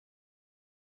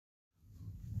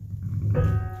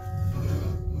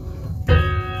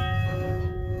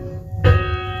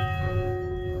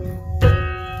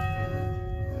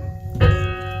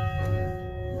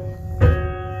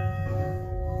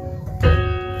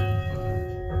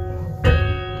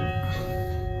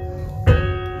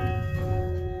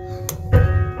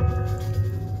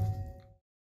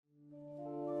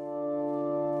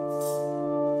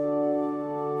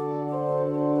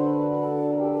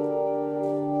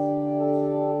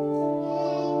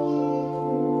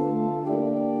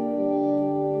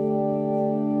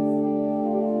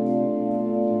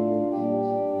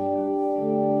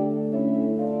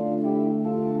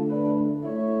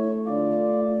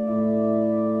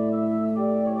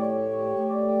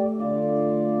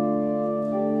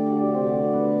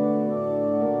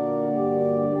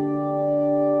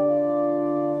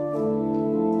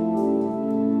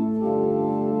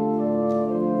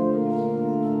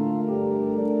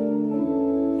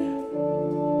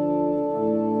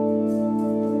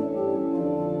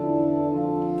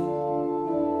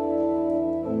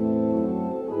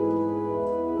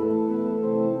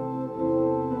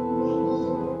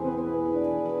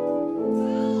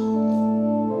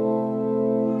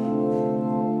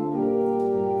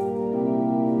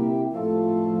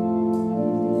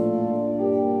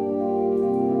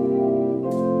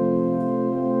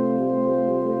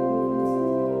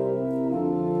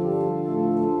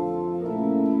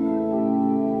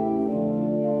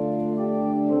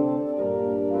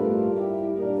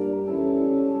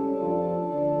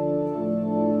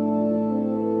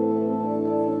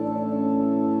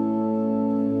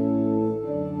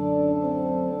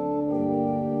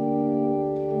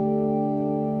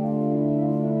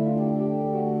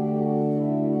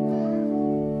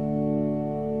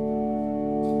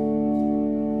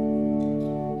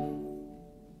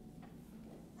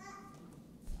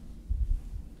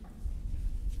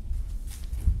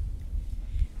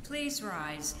please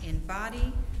rise in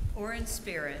body or in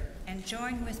spirit and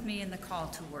join with me in the call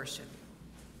to worship.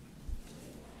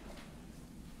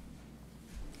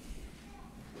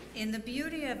 In the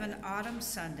beauty of an autumn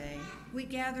Sunday, we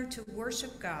gather to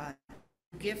worship God,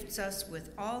 who gifts us with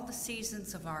all the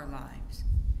seasons of our lives.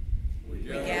 We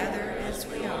gather as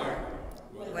we are,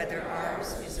 whether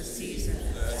ours is a season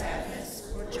of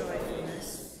sadness or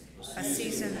joyfulness, a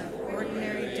season of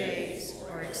ordinary days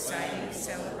or exciting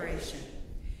celebration.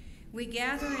 We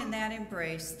gather in that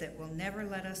embrace that will never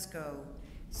let us go,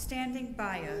 standing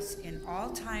by us in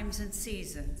all times and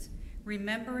seasons,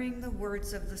 remembering the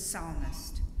words of the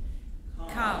psalmist.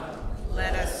 Come,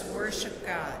 let us worship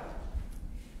God.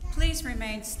 Please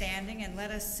remain standing and let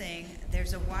us sing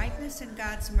There's a Wideness in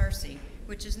God's Mercy,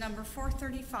 which is number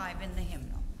 435 in the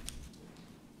hymnal.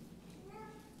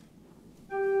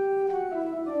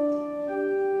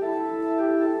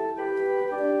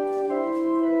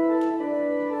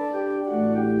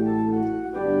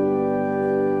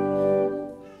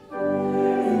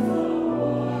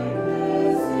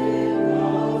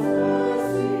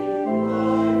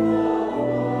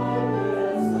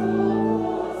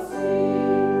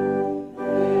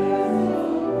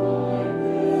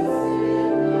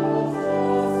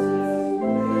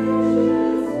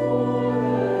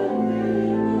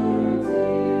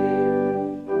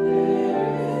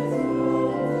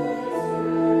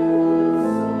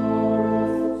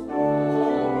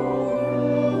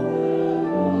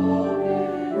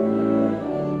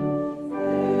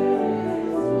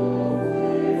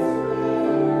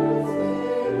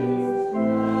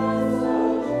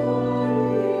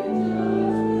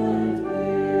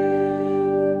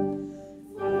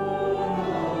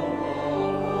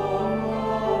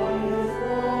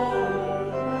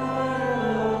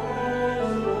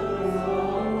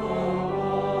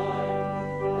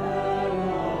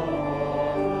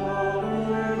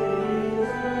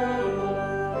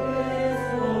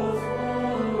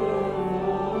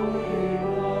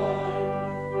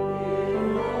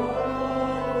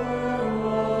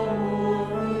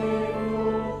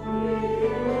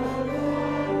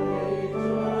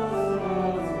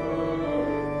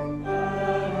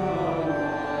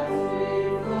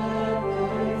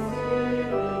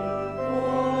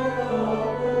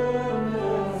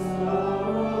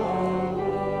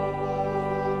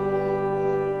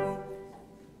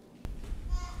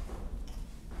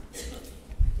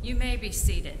 You may be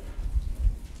seated.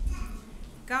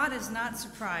 God is not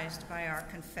surprised by our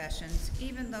confessions,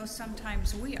 even though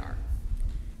sometimes we are.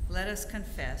 Let us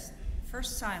confess,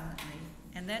 first silently,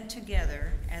 and then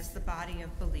together as the body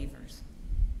of believers.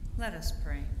 Let us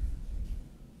pray.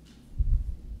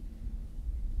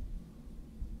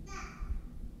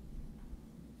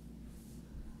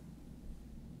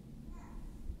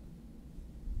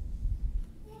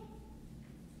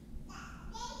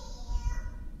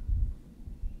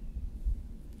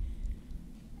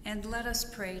 And let us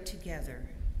pray together.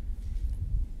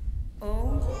 O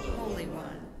Holy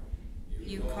One,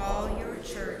 you call your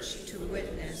church to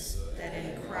witness that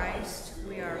in Christ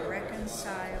we are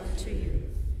reconciled to you.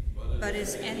 But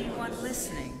is anyone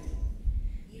listening?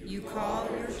 You call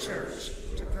your church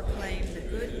to proclaim the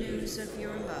good news of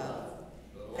your love,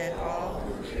 that all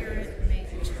who hear it may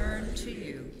turn to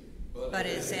you. But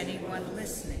is anyone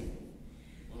listening?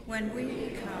 When we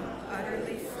become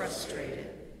utterly frustrated,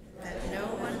 that no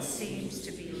one seems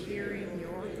to be hearing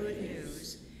your good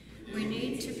news, we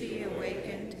need to be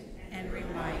awakened and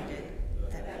reminded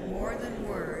that more than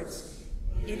words,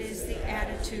 it is the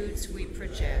attitudes we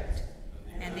project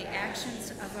and the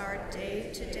actions of our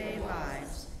day-to-day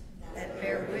lives that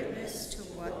bear witness to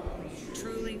what we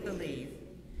truly believe.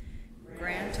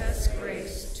 Grant us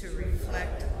grace to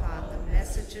reflect upon the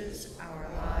messages our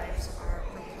lives are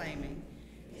proclaiming,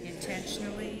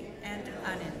 intentionally and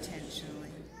unintentionally.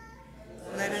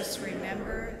 Let us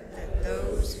remember that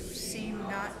those who seem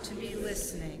not to be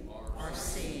listening are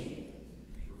seeing.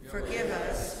 Forgive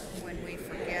us when we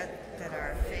forget that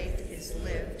our faith is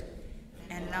lived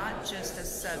and not just a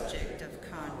subject of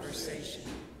conversation.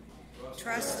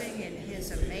 Trusting in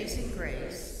his amazing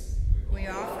grace, we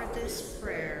offer this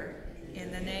prayer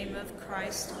in the name of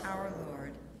Christ our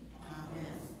Lord.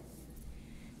 Amen.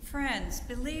 Friends,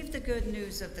 believe the good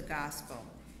news of the gospel.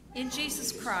 In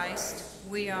Jesus Christ,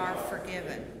 we are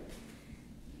forgiven.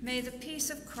 May the peace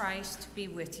of Christ be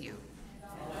with you.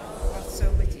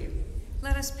 Also with you.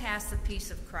 Let us pass the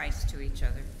peace of Christ to each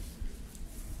other.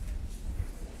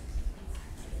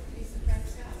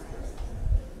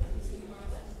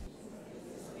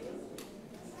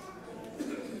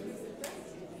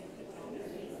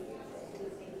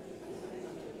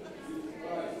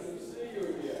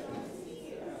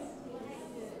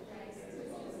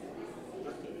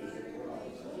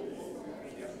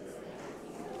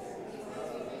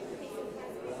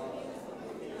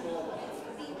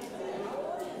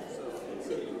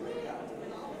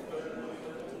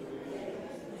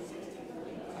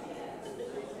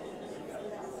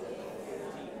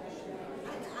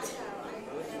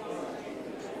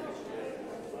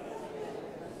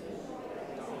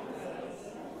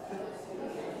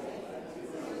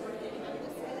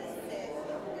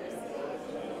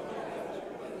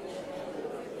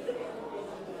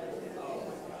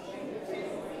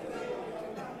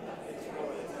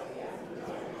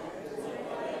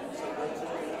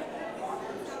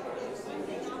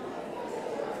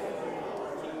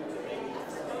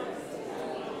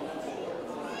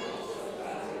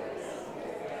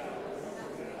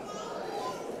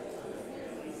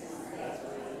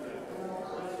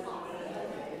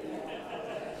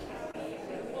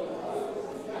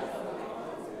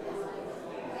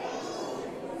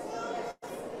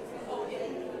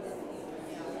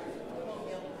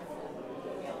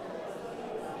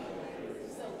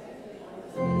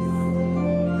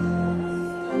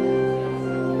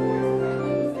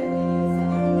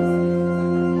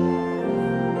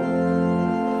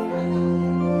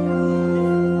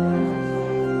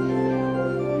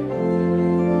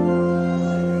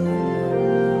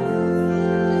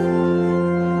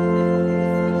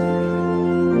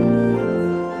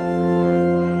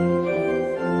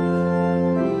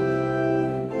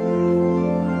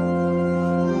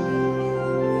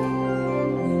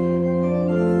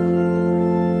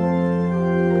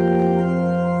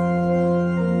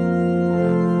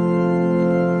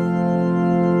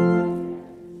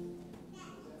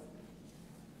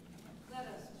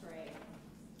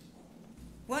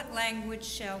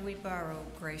 language shall we borrow,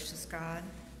 gracious God?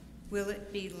 Will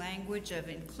it be language of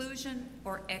inclusion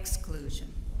or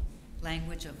exclusion?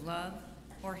 Language of love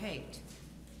or hate?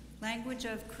 Language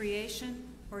of creation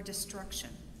or destruction?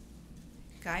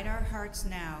 Guide our hearts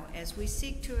now as we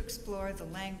seek to explore the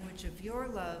language of your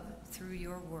love through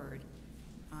your word.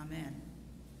 Amen.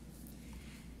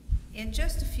 In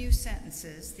just a few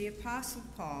sentences, the Apostle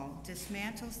Paul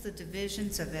dismantles the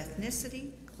divisions of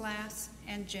ethnicity, class,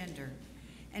 and gender,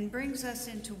 and brings us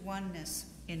into oneness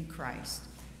in Christ.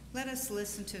 Let us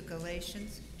listen to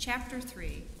Galatians chapter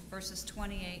 3, verses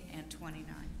 28 and 29.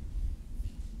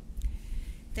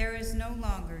 There is no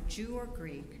longer Jew or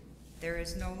Greek. There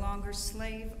is no longer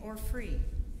slave or free.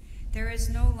 There is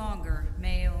no longer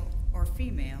male or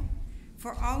female,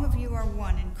 for all of you are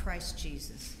one in Christ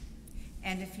Jesus.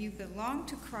 And if you belong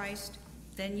to Christ,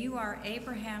 then you are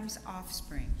Abraham's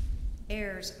offspring,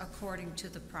 heirs according to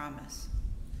the promise.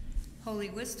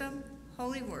 Holy wisdom,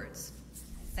 holy words.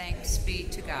 Thanks be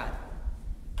to God.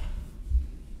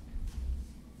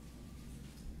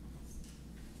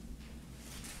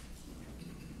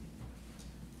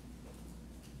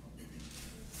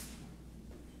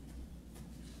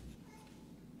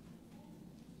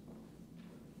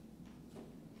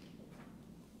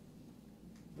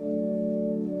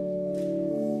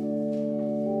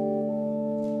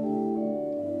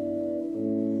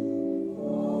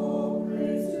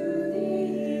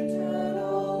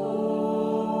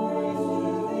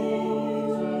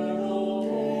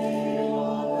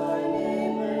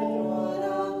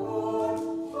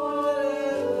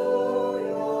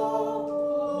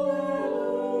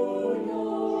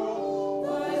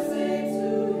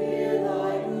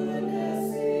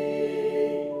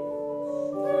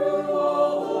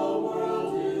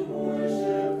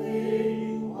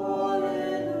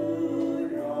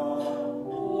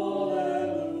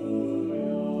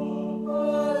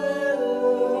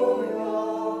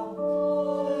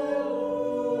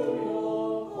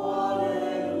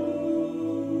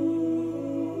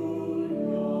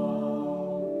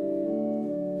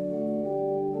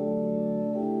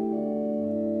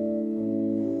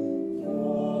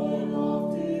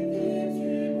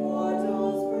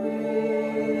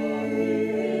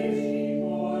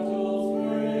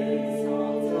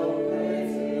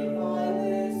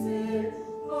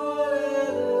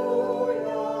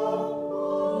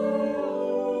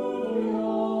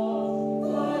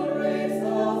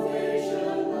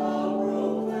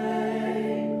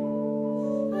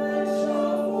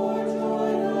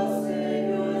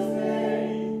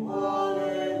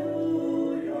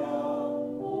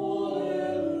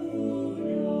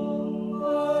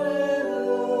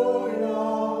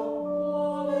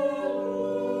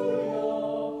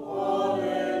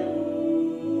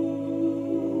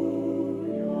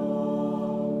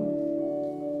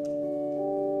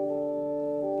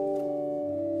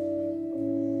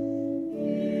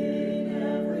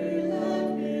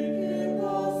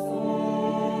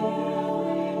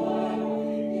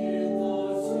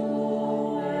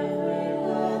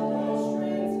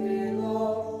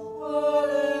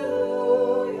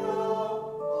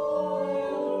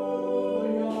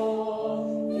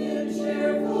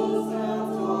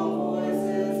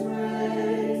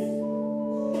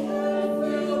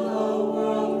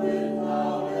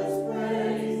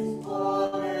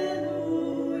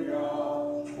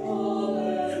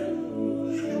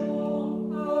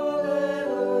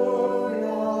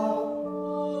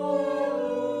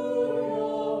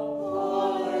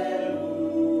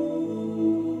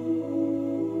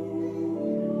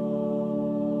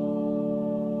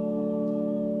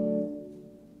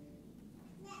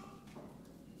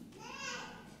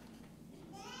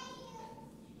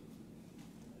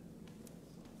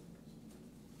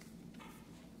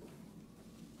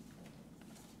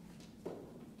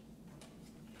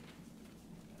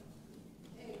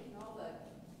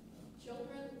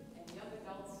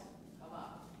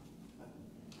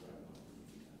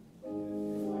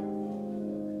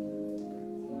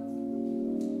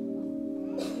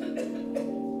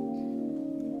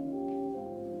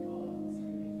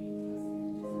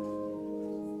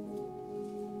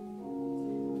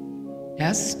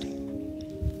 Test.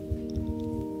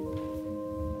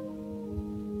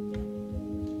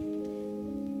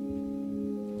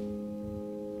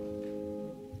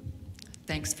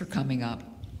 Thanks for coming up.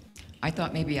 I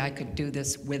thought maybe I could do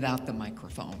this without the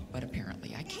microphone, but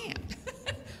apparently I can't.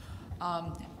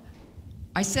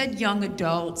 I said young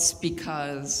adults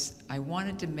because I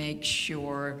wanted to make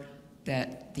sure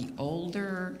that the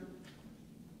older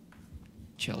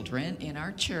children in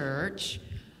our church,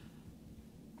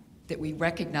 that we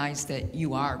recognize that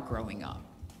you are growing up.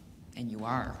 and you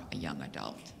are a young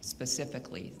adult,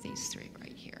 specifically these three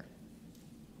right here.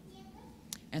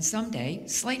 And someday,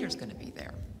 Slater's going to be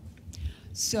there.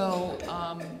 So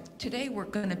today we're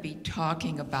going to be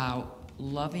talking about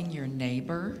loving your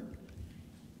neighbor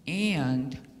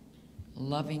and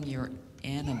loving your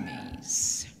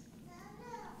enemies.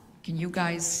 Can you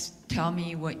guys tell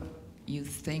me what you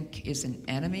think is an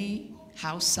enemy?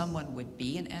 How someone would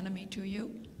be an enemy to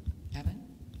you? Evan?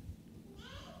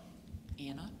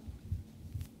 Anna?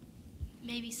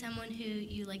 Maybe someone who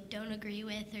you don't agree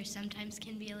with or sometimes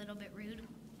can be a little bit rude.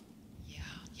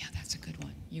 Yeah, that's a good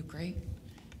one. You agree?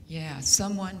 Yeah,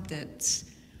 someone that's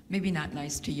maybe not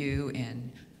nice to you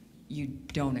and you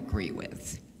don't agree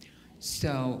with.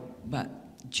 So, but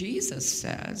Jesus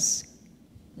says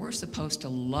we're supposed to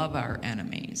love our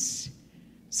enemies.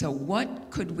 So what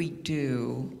could we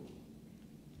do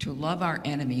to love our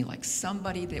enemy, like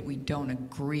somebody that we don't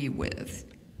agree with?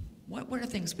 What are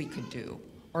things we could do?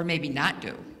 Or maybe not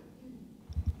do?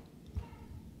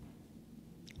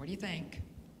 What do you think?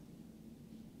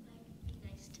 Be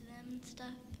nice to them and stuff.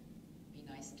 Be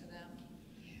nice to them?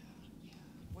 Yeah.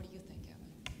 What do you think,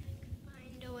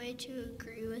 Evan? Find a way to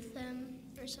agree with them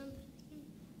or something.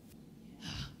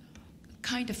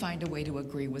 Kind of find a way to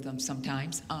agree with them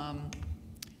sometimes.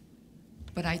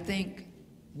 But I think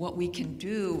what we can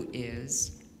do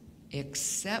is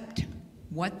accept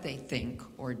what they think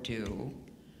or do,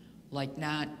 like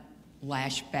not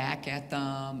lash back at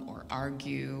them or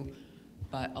argue,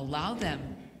 but allow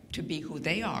them to be who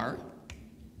they are,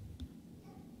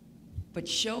 but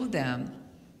show them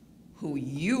who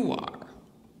you are.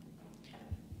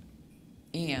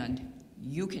 And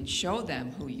you can show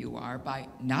them who you are by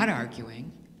not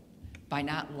arguing, by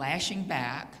not lashing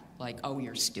back, like, oh,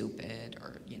 you're stupid,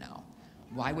 or,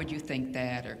 why would you think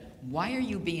that, or why are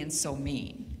you being so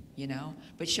mean,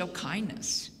 but show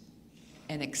kindness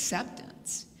and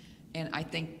acceptance. And I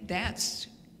think that's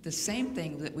the same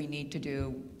thing that we need to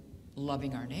do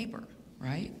loving our neighbor,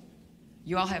 right?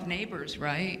 You all have neighbors,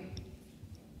 right?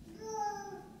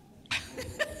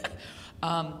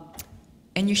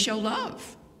 And you show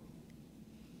love.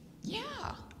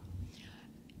 Yeah.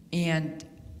 And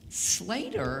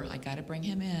Slater, I got to bring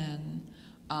him in,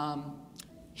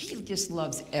 he just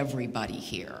loves everybody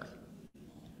here.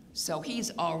 So he's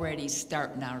already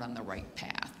starting out on the right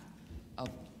path of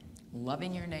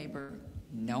loving your neighbor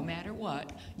no matter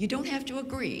what. You don't have to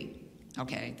agree,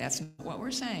 okay? That's not what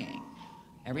we're saying.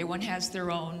 Everyone has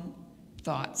their own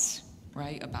thoughts,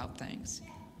 right, about things.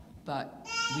 But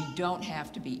we don't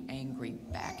have to be angry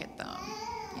back at them,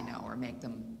 or make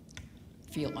them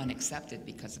feel unaccepted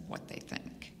because of what they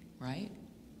think, right?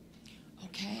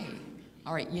 Okay.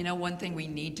 All right, one thing we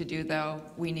need to do, though,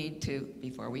 we need to,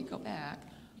 before we go back,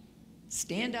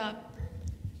 stand up.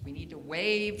 We need to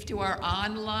wave to our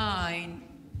online.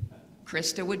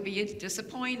 Krista would be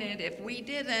disappointed if we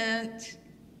didn't.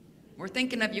 We're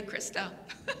thinking of you, Krista.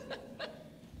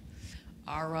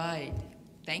 All right.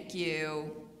 Thank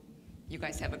you. You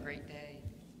guys have a great day.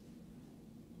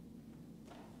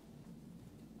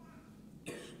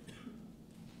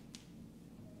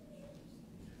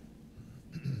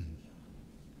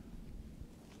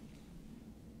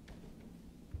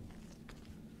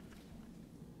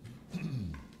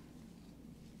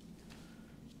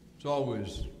 It's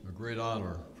always a great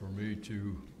honor for me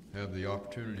to have the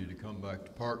opportunity to come back to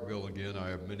Parkville again. I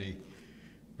have many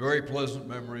very pleasant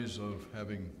memories of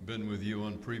having been with you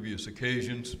on previous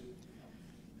occasions,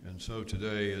 and so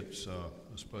today it's a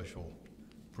special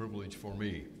privilege for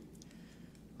me.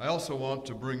 I also want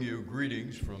to bring you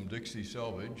greetings from Dixie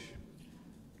Selvage.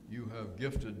 You have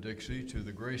gifted Dixie to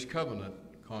the Grace Covenant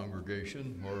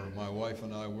congregation where my wife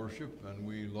and I worship, and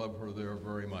we love her there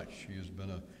very much. She has been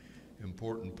an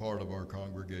important part of our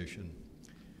congregation.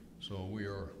 So we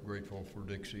are grateful for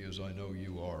Dixie, as I know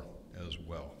you are as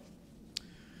well.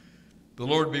 The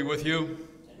Lord be with you.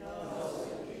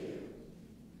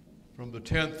 From the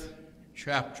 10th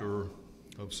chapter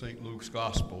of St. Luke's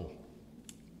Gospel,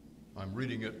 I'm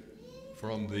reading it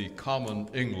from the Common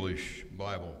English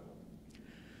Bible.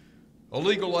 A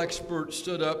legal expert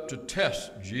stood up to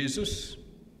test Jesus.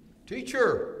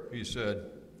 "Teacher," he said,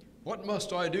 "what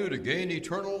must I do to gain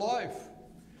eternal life?"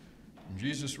 And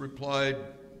Jesus replied,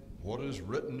 "What is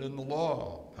written in the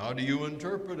law? How do you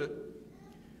interpret it?"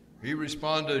 He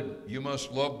responded, "You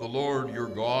must love the Lord your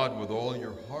God with all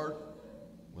your heart,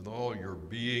 with all your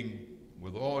being,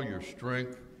 with all your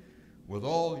strength, with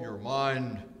all your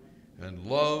mind, and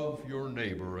love your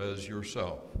neighbor as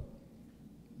yourself."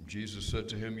 Jesus said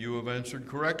to him, "You have answered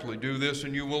correctly. Do this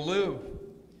and you will live."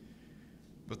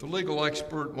 But the legal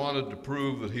expert wanted to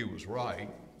prove that he was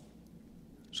right.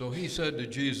 So he said to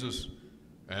Jesus,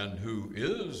 "And who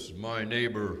is my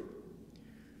neighbor?"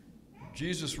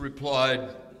 Jesus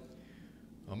replied,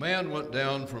 "A man went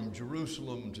down from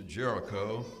Jerusalem to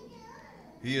Jericho.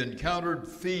 He encountered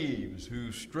thieves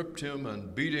who stripped him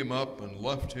and beat him up and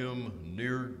left him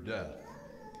near death.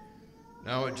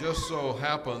 Now it just so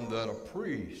happened that a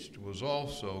priest was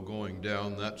also going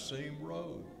down that same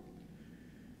road.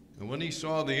 And when he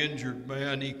saw the injured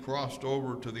man, he crossed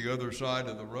over to the other side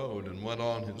of the road and went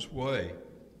on his way.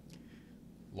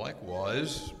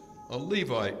 Likewise, a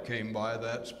Levite came by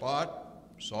that spot,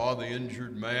 saw the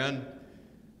injured man,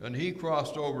 and he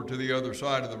crossed over to the other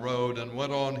side of the road and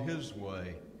went on his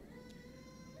way.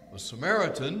 A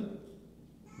Samaritan,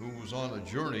 who was on a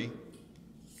journey,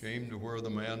 came to where the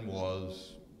man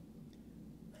was.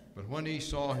 But when he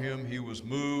saw him, he was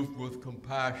moved with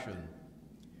compassion.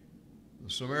 The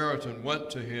Samaritan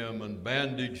went to him and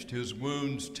bandaged his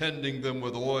wounds, tending them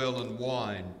with oil and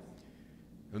wine.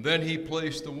 And then he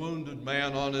placed the wounded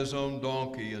man on his own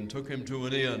donkey and took him to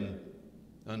an inn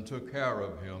and took care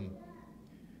of him.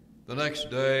 The next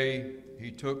day,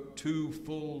 he took 2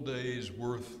 full days'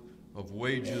 worth of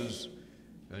wages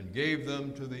and gave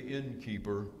them to the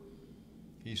innkeeper.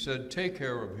 He said, "Take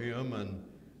care of him, and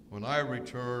when I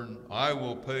return, I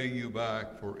will pay you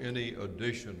back for any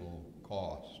additional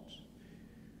costs."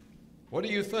 What do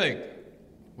you think?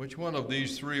 Which one of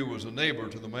these 3 was a neighbor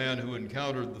to the man who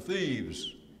encountered the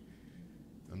thieves?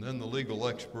 And then the legal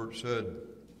expert said,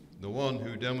 "The one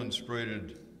who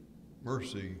demonstrated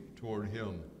mercy toward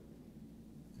him."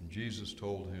 And Jesus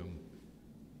told him,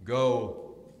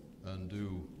 "Go and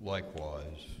do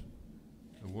likewise."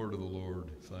 The word of the Lord.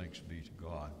 Thanks be to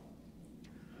God.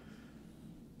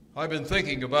 I've been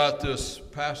thinking about this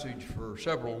passage for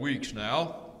several weeks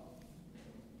now,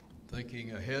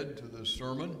 thinking ahead to this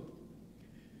sermon.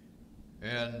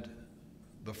 And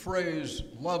the phrase,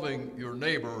 loving your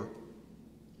neighbor,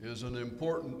 is an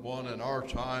important one in our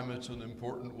time. It's an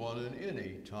important one in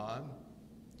any time.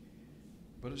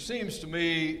 But it seems to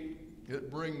me it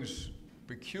brings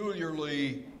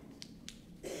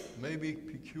maybe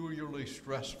peculiarly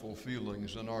stressful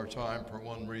feelings in our time for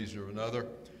one reason or another.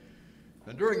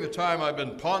 And during the time I've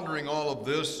been pondering all of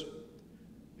this,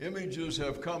 images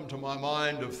have come to my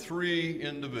mind of 3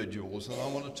 individuals, and I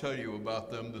want to tell you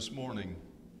about them this morning.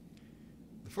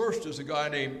 The first is a guy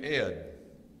named Ed.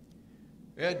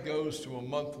 Ed goes to a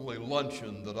monthly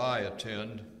luncheon that I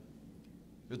attend.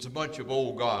 It's a bunch of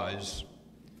old guys.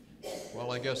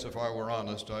 Well, I guess if I were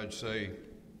honest, I'd say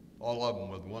all of them,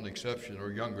 with one exception,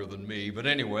 are younger than me. But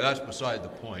anyway, that's beside the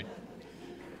point.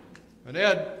 And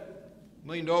Ed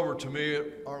leaned over to me at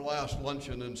our last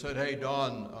luncheon and said, "Hey,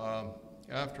 Don,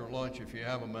 after lunch, if you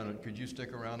have a minute, could you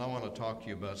stick around? I want to talk to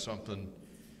you about something.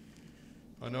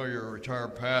 I know you're a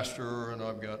retired pastor, and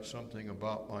I've got something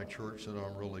about my church that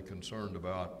I'm really concerned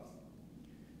about."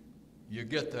 You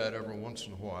get that every once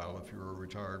in a while if you're a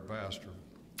retired pastor.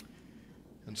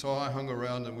 And so I hung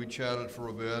around and we chatted for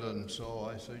a bit, and so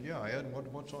I said, "Yeah, Ed,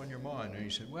 what's on your mind?" And he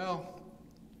said, "Well,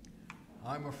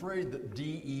 I'm afraid that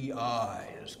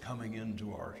DEI is coming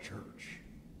into our church."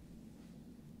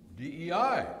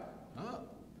 DEI? Huh?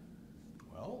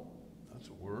 Well, that's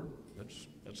a word. That's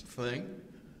a thing.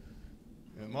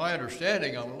 In my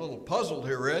understanding, I'm a little puzzled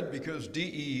here, Ed, because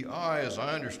DEI, as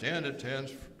I understand it,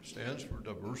 stands for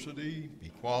diversity,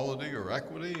 equality, or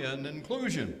equity, and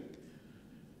inclusion.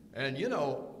 And you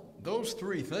know, those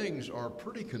 3 things are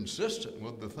pretty consistent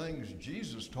with the things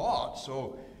Jesus taught.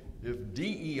 So if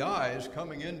DEI is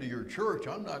coming into your church,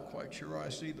 I'm not quite sure I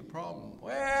see the problem.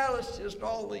 Well, it's just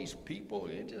all these people.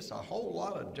 It's just a whole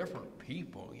lot of different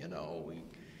people. You know, we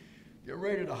get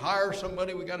ready to hire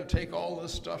somebody, we got to take all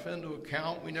this stuff into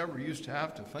account we never used to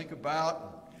have to think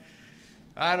about.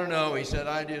 I don't know, he said,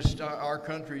 our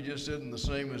country just isn't the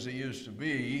same as it used to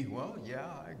be. Well,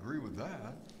 yeah, I agree with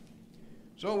that.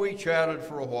 So we chatted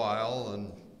for a while,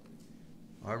 and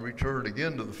I returned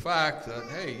again to the fact that,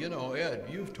 hey, you know, Ed,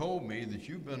 you've told me that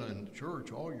you've been in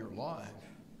church all your life.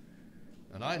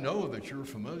 And I know that you're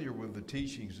familiar with the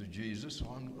teachings of Jesus, so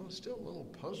I'm still a little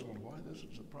puzzled why this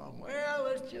is a problem. Well,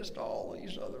 it's just all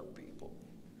these other people.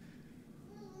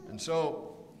 And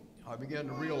so I began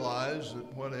to realize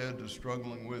that what Ed is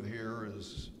struggling with here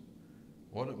is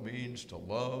what it means to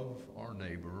love our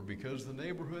neighbor, because the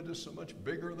neighborhood is so much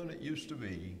bigger than it used to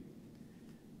be.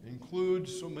 It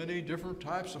includes so many different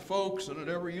types of folks than it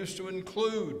ever used to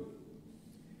include.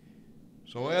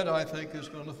 So Ed, I think, is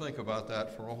going to think about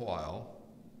that for a while.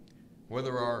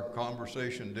 Whether our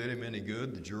conversation did him any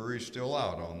good, the jury's still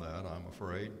out on that, I'm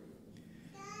afraid.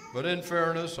 But in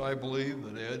fairness, I believe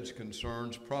that Ed's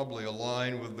concerns probably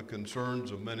align with the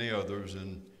concerns of many others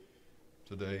in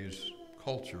today's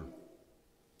culture.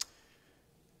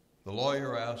 The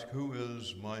lawyer asks, "Who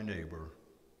is my neighbor?"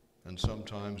 And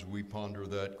sometimes we ponder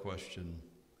that question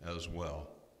as well.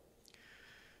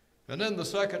 And then the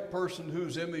second person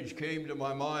whose image came to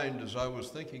my mind as I was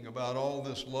thinking about all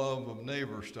this love of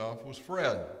neighbor stuff was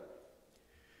Fred.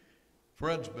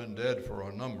 Fred's been dead for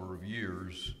a number of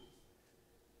years,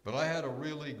 but I had a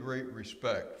really great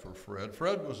respect for Fred.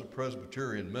 Fred was a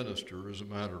Presbyterian minister, as a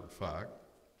matter of fact.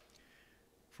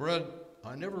 Fred,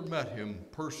 I never met him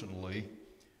personally,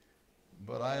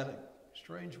 but I had a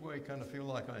strange way kind of feel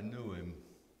like I knew him.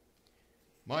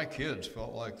 My kids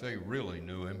felt like they really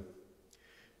knew him.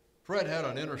 Fred had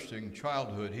an interesting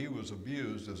childhood. He was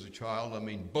abused as a child,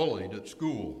 bullied at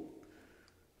school.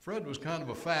 Fred was kind of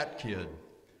a fat kid.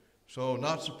 So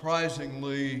not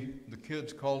surprisingly, the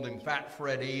kids called him Fat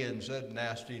Freddy and said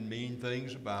nasty and mean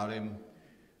things about him.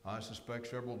 I suspect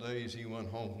several days he went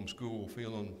home from school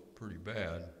feeling pretty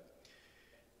bad.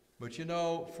 But you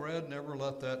know, Fred never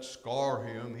let that scar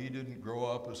him. He didn't grow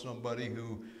up as somebody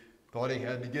who thought he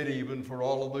had to get even for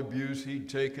all of the abuse he'd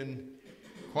taken.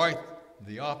 Quite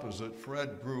the opposite.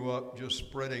 Fred grew up just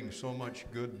spreading so much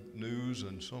good news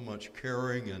and so much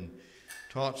caring and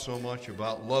taught so much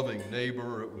about loving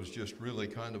neighbor. It was just really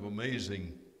kind of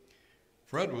amazing.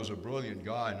 Fred was a brilliant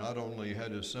guy. Not only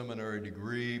had his seminary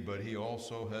degree, but he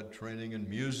also had training in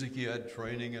music. He had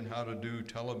training in how to do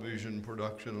television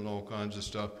production and all kinds of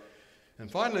stuff.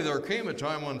 And finally, there came a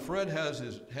time when Fred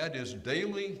had his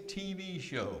daily TV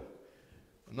show.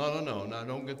 No, now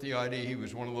don't get the idea he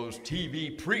was one of those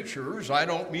TV preachers. I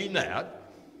don't mean that.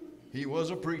 He was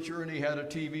a preacher and he had a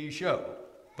TV show,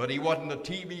 but he wasn't a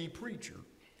TV preacher.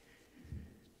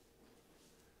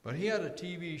 But he had a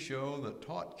TV show that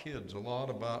taught kids a lot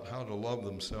about how to love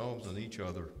themselves and each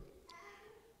other.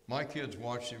 My kids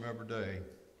watched him every day.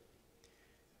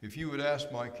 If you would ask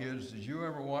my kids, did you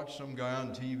ever watch some guy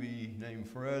on TV named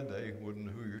Fred? They wouldn't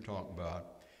know who you're talking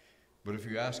about. But if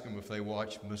you ask them if they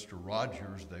watched Mr.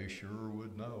 Rogers, they sure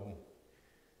would know.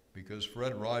 Because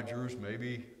Fred Rogers,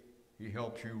 maybe he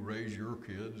helped you raise your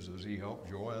kids as he helped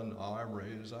Joy and I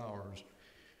raise ours.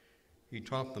 He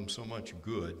taught them so much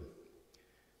good.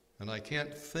 And I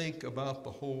can't think about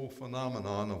the whole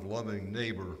phenomenon of loving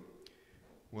neighbor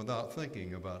without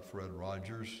thinking about Fred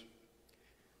Rogers.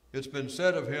 It's been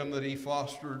said of him that he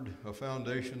fostered a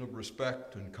foundation of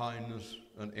respect and kindness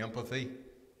and empathy.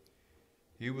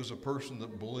 He was a person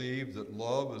that believed that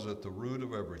love is at the root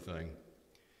of everything.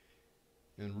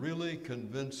 In really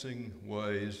convincing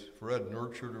ways, Fred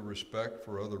nurtured a respect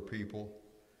for other people,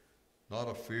 not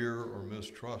a fear or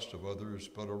mistrust of others,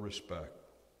 but a respect.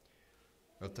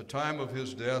 At the time of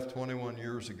his death 21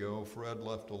 years ago, Fred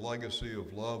left a legacy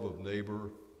of love of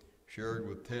neighbor shared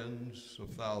with tens of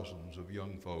thousands of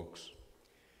young folks.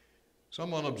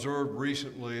 Someone observed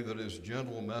recently that his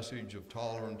gentle message of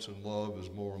tolerance and love is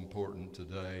more important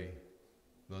today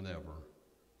than ever.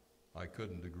 I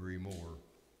couldn't agree more.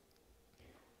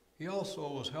 He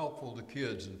also was helpful to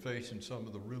kids in facing some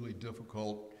of the really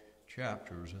difficult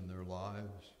chapters in their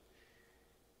lives.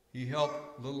 He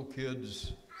helped little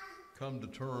kids come to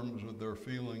terms with their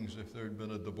feelings if there'd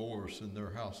been a divorce in their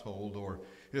household or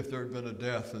if there'd been a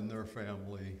death in their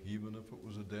family, even if it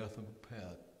was a death of a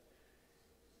pet.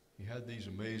 He had these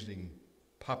amazing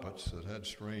puppets that had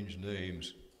strange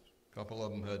names. A couple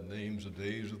of them had names of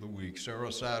days of the week.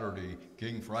 Sarah Saturday,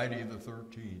 King Friday the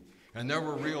 13th. And there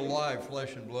were real live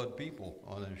flesh and blood people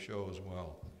on his show as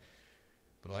well.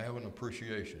 But I have an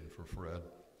appreciation for Fred.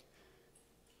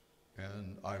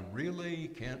 And I really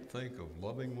can't think of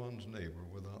loving one's neighbor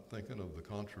without thinking of the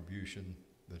contribution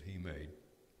that he made.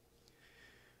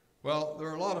 Well, there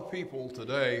are a lot of people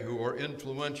today who are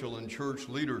influential in church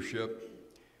leadership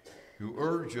who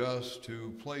urge us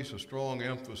to place a strong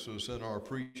emphasis in our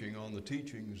preaching on the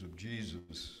teachings of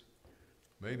Jesus.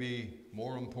 Maybe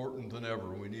more important than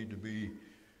ever, we need to be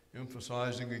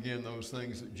emphasizing again those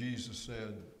things that Jesus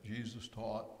said, Jesus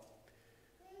taught.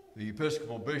 The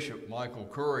Episcopal Bishop, Michael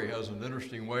Curry, has an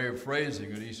interesting way of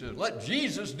phrasing it. He says, let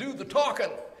Jesus do the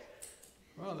talking.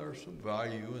 Well, there's some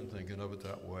value in thinking of it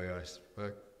that way, I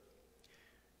suspect.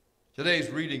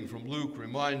 Today's reading from Luke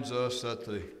reminds us that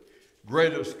the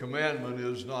greatest commandment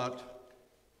is not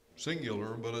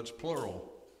singular, but it's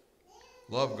plural.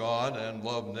 Love God and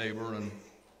love neighbor, and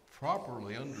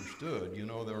properly understood, you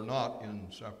know, they're not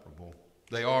inseparable.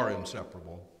 They are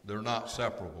inseparable. They're not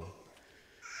separable.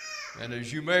 And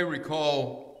as you may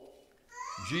recall,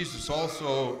 Jesus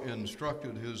also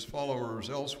instructed his followers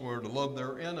elsewhere to love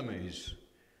their enemies.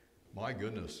 My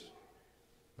goodness,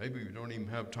 maybe we don't even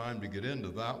have time to get into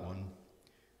that one,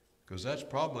 because that's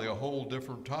probably a whole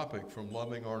different topic from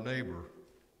loving our neighbor.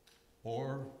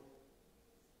 or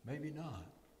maybe not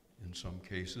in some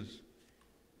cases,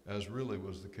 as really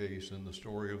was the case in the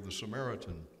story of the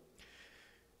Samaritan.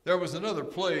 There was another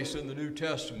place in the New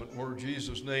Testament where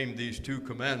Jesus named these two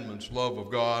commandments, love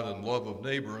of God and love of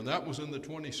neighbor, and that was in the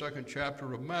 22nd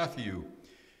chapter of Matthew.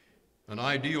 An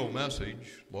ideal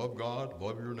message, love God,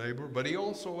 love your neighbor, but he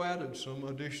also added some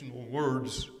additional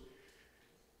words,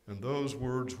 and those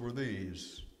words were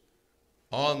these: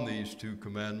 on these two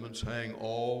commandments hang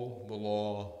all the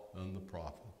law and the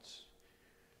prophets.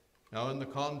 Now, in the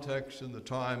context and the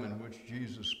time in which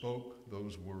Jesus spoke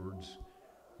those words,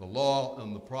 the law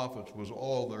and the prophets was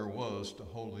all there was to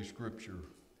Holy Scripture.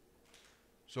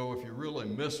 So if you really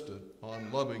missed it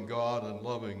on loving God and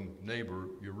loving neighbor,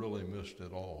 you really missed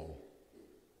it all.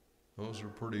 Those are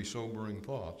pretty sobering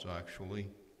thoughts, actually.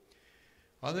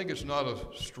 I think it's not a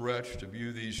stretch to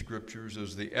view these scriptures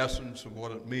as the essence of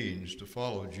what it means to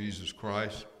follow Jesus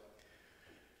Christ.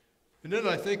 And then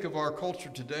I think of our culture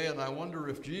today, and I wonder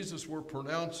if Jesus were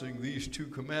pronouncing these two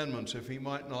commandments, if he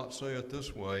might not say it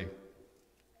this way: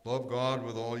 love God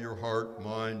with all your heart,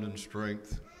 mind, and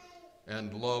strength,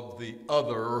 and love the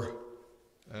other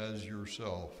as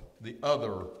yourself. The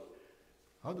other.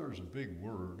 Other is a big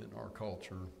word in our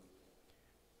culture.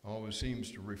 Always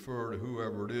seems to refer to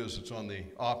whoever it is that's on the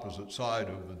opposite side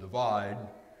of the divide,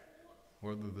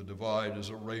 whether the divide is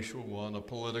a racial one, a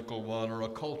political one, or a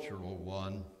cultural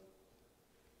one.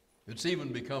 It's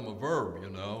even become a verb,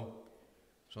 you know.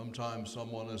 Sometimes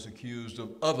someone is accused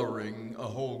of othering a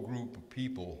whole group of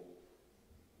people.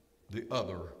 The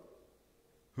other.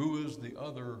 Who is the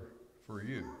other for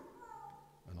you?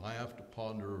 And I have to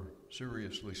ponder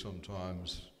seriously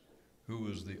sometimes, who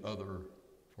is the other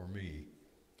for me?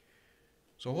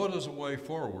 So what is a way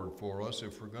forward for us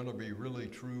if we're going to be really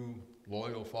true,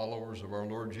 loyal followers of our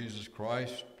Lord Jesus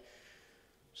Christ?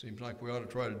 Seems like we ought to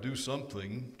try to do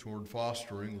something toward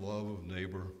fostering love of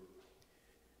neighbor.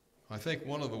 I think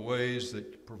one of the ways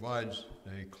that provides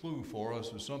a clue for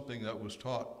us is something that was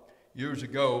taught years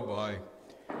ago by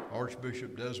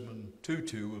Archbishop Desmond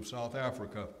Tutu of South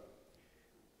Africa.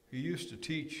 He used to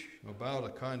teach about a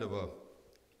kind of a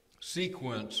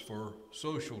sequence for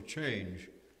social change.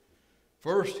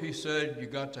 First, he said, you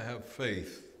got to have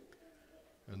faith.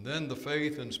 And then the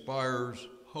faith inspires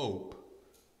hope,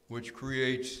 which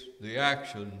creates the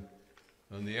action,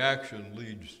 and the action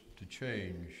leads to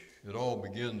change. It all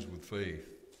begins with faith.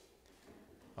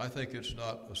 I think it's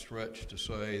not a stretch to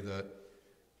say that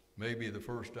maybe the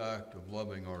first act of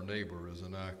loving our neighbor is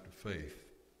an act of faith.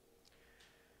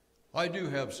 I do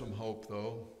have some hope,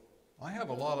 though. I have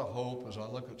a lot of hope as I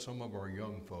look at some of our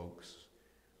young folks.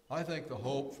 I think the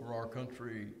hope for our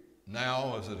country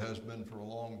now, as it has been for a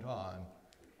long time,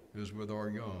 is with our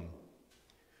young.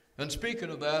 And speaking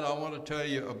of that, I want to tell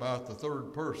you about the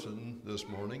third person this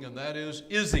morning, and that is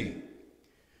Izzy.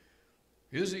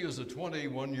 Izzy is a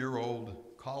 21-year-old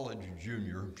college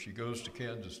junior. She goes to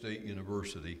Kansas State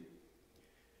University.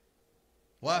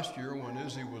 Last year, when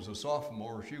Izzy was a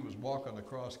sophomore, she was walking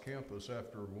across campus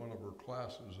after one of her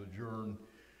classes adjourned.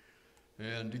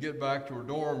 And to get back to her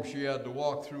dorm, she had to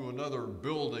walk through another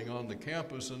building on the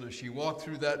campus. And as she walked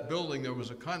through that building, there was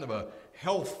a kind of a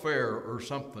health fair or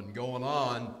something going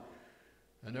on.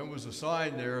 And there was a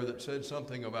sign there that said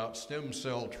something about stem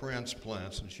cell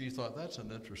transplants. And she thought, that's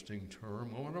an interesting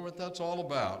term. I wonder what that's all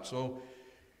about. So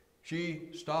she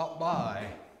stopped by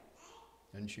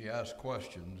and she asked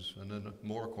questions, and then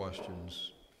more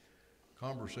questions.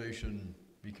 Conversation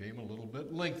became a little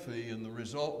bit lengthy, and the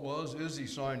result was Izzy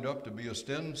signed up to be a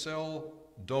stem cell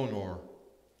donor.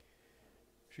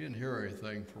 She didn't hear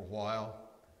anything for a while.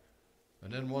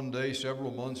 And then one day,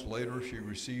 several months later, she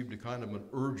received a kind of an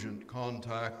urgent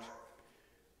contact,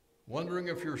 wondering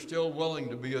if you're still willing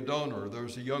to be a donor.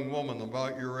 There's a young woman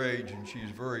about your age, and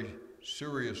she's very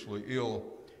seriously ill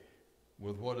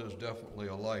with what is definitely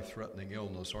a life-threatening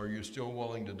illness. Are you still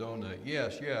willing to donate?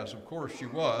 Yes, of course she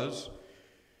was.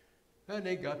 And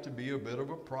it got to be a bit of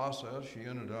a process. She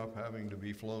ended up having to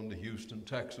be flown to Houston,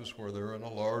 Texas, where they're in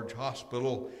a large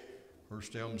hospital. Her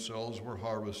stem cells were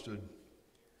harvested.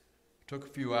 It took a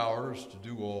few hours to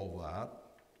do all that.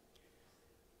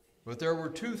 But there were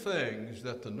two things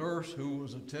that the nurse who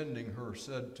was attending her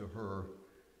said to her.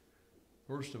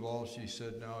 First of all, she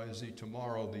said, now, Izzy,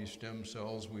 tomorrow these stem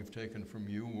cells we've taken from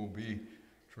you will be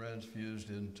transfused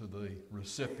into the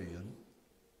recipient.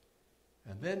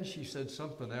 And then she said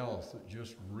something else that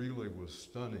just really was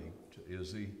stunning to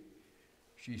Izzy.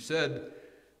 She said,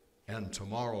 and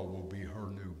tomorrow will be her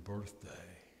new birthday.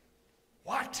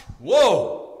 What?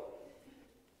 Whoa!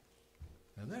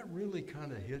 And that really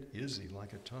kind of hit Izzy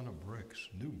like a ton of bricks.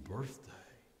 New birthday.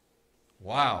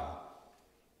 Wow.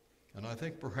 And I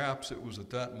think perhaps it was at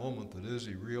that moment that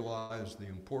Izzy realized the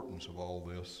importance of all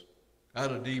this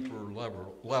at a deeper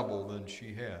level than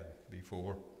she had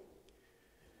before.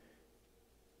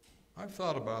 I've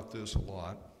thought about this a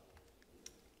lot.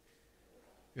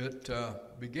 It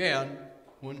began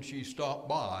when she stopped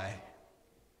by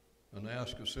and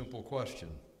asked a simple question.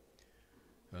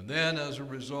 And then, as a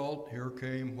result, here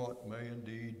came what may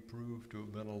indeed prove to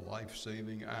have been a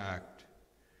life-saving act.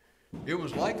 It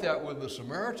was like that with the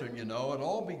Samaritan, you know. It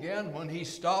all began when he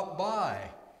stopped by.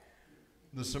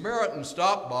 The Samaritan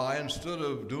stopped by instead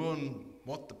of doing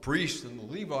what the priest and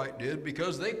the Levite did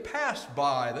because they passed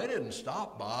by. They didn't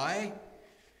stop by.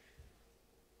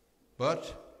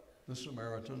 But the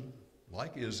Samaritan,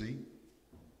 like Izzy,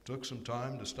 took some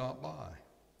time to stop by.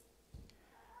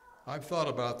 I've thought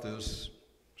about this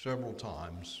several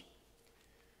times.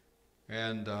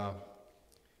 And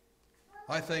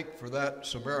I think for that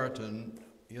Samaritan,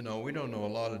 you know, we don't know a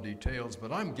lot of details,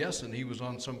 but I'm guessing he was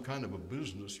on some kind of a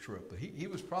business trip. He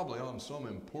was probably on some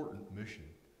important mission.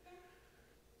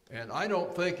 And I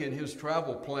don't think in his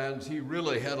travel plans he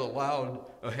really had allowed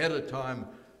ahead of time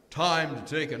to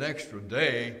take an extra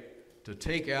day to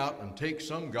take out and take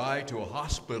some guy to a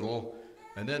hospital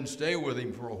and then stay with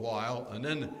him for a while and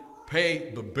then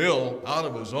pay the bill out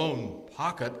of his own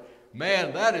pocket.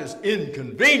 Man, that is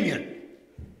inconvenient.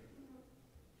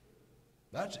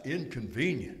 That's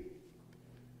inconvenient.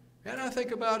 And I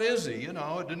think about Izzy, you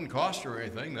know, it didn't cost her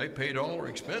anything. They paid all her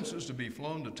expenses to be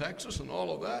flown to Texas and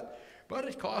all of that. But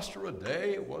it cost her a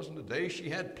day. It wasn't a day she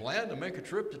had planned to make a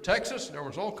trip to Texas. There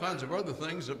was all kinds of other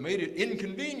things that made it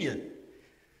inconvenient.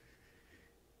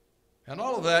 And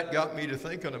all of that got me to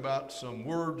thinking about some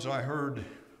words I heard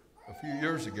a few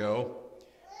years ago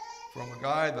from a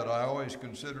guy that I always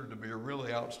considered to be a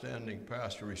really outstanding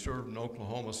pastor. He served in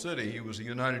Oklahoma City. He was a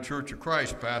United Church of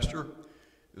Christ pastor.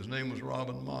 His name was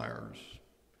Robin Myers.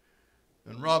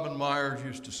 And Robin Myers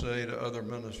used to say to other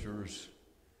ministers,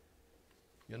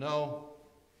 you know,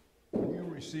 when you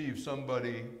receive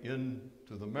somebody into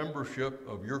the membership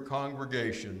of your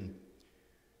congregation,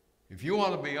 if you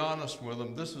want to be honest with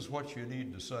them, this is what you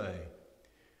need to say.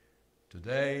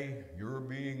 Today, you're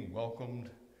being welcomed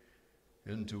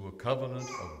into a covenant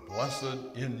of blessed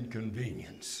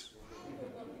inconvenience.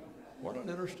 What an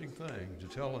interesting thing to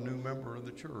tell a new member of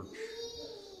the church,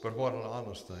 but what an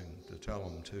honest thing to tell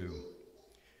them too.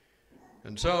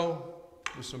 And so,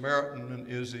 the Samaritan and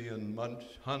Izzy and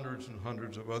hundreds and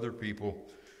hundreds of other people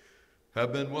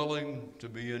have been willing to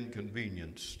be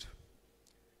inconvenienced.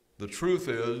 The truth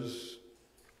is,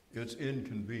 it's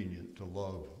inconvenient to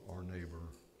love our neighbor.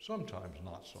 Sometimes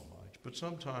not so much, but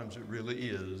sometimes it really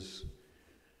is.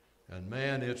 And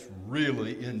man, it's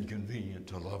really inconvenient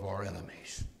to love our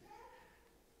enemies.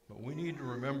 But we need to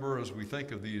remember as we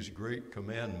think of these great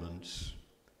commandments,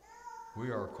 we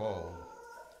are called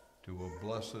to a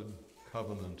blessed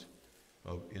covenant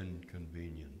of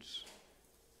inconvenience.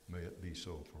 May it be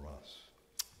so for us.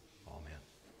 Amen.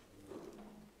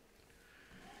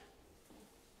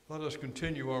 Let us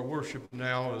continue our worship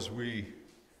now as we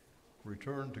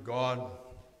return to God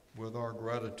with our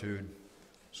gratitude,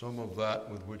 some of that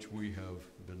with which we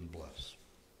have been blessed.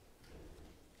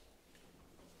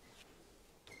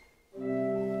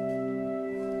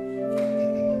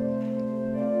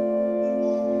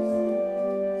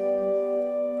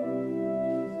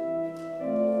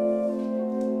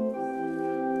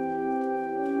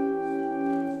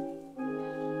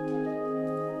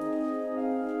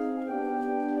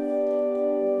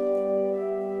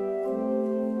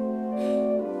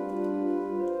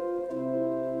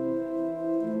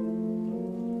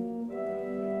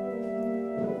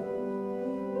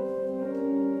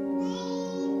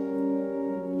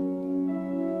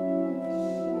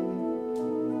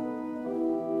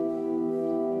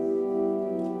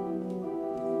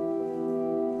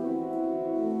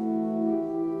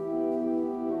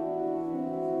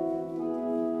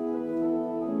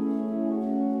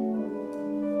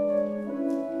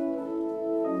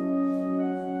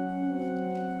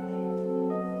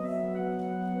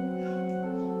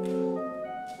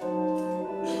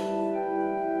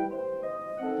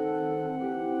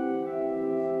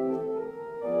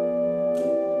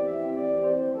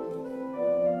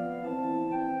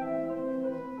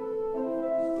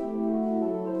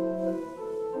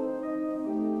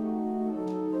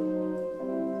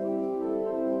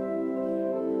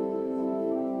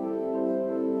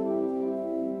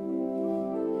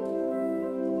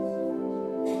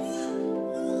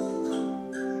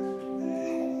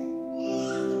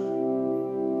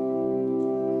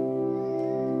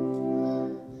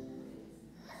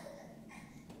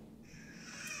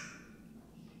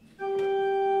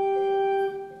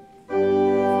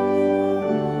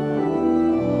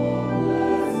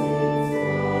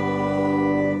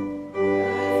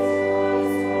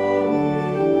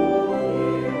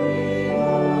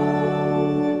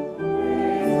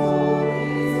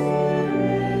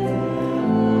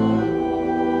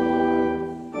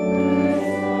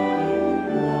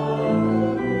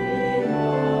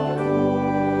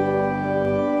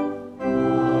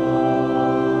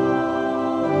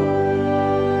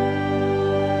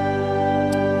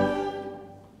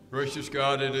 Gracious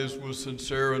God, it is with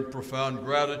sincere and profound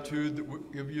gratitude that we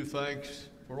give you thanks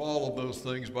for all of those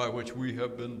things by which we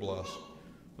have been blessed,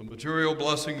 the material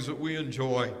blessings that we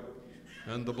enjoy,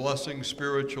 and the blessings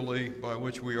spiritually by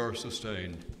which we are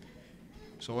sustained.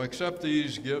 So accept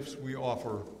these gifts we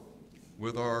offer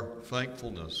with our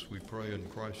thankfulness, we pray in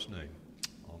Christ's name.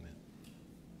 Amen.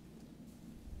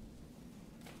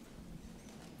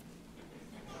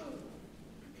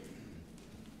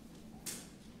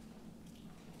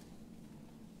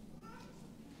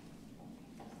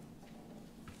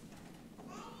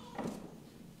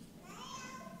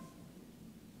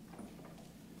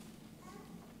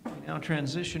 We now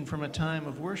transition from a time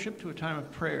of worship to a time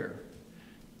of prayer.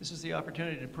 This is the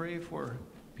opportunity to pray for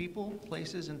people,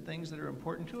 places, and things that are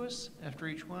important to us. After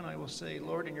each one, I will say,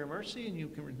 Lord, in your mercy, and you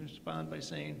can respond by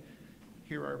saying,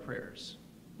 hear our prayers.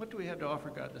 What do we have to offer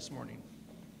God this morning?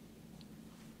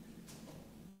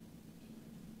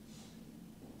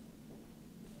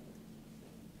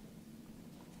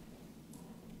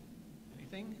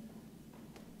 Anything?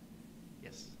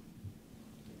 Yes.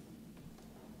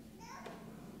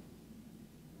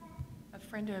 A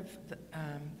friend of the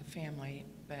family,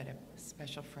 but a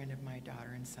special friend of my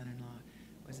daughter and son-in-law,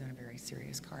 was in a very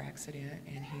serious car accident,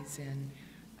 and he's in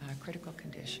critical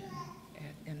condition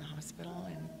in the hospital,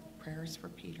 and prayers for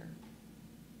Peter.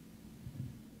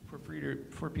 For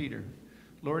Peter.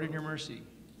 Lord, in your mercy,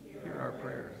 hear our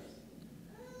prayer.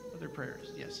 Other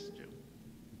prayers? Yes, Joe.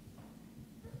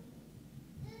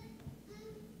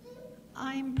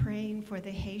 I'm praying for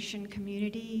the Haitian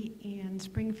community in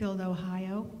Springfield,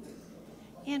 Ohio,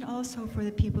 and also for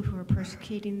the people who are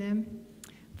persecuting them,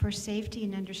 for safety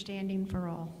and understanding for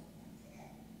all.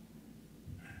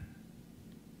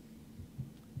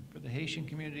 For the Haitian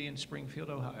community in Springfield,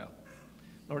 Ohio.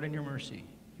 Lord, in your mercy,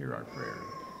 hear our prayer.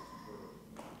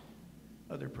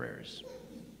 Other prayers.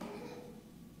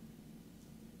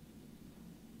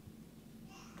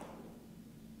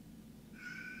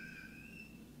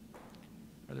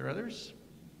 Are there others?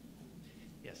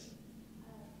 Yes.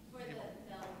 For the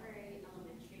Belle Prairie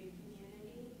Elementary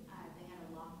community, they had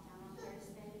a lockdown on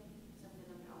Thursday, so for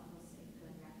them to all feel safe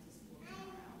going back to school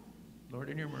tomorrow. Lord,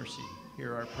 in your mercy,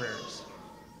 hear our prayers.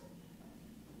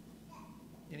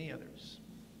 Any others?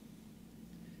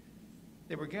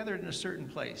 They were gathered in a certain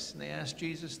place, and they asked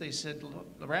Jesus, they said,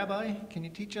 Rabbi, can you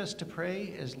teach us to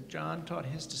pray as John taught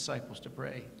his disciples to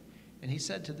pray? And he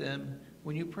said to them,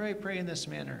 when you pray, pray in this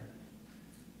manner.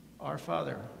 Our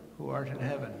Father, who art in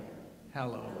heaven,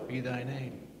 hallowed be thy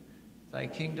name. Thy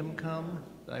kingdom come,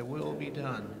 thy will be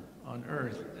done, on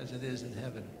earth as it is in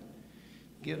heaven.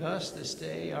 Give us this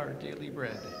day our daily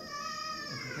bread,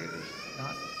 and forgive us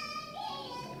not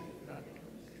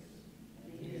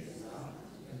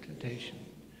in temptation,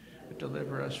 but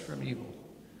deliver us from evil.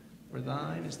 For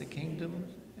thine is the kingdom,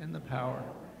 and the power,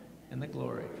 and the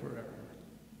glory forever.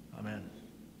 Amen.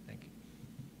 Thank you.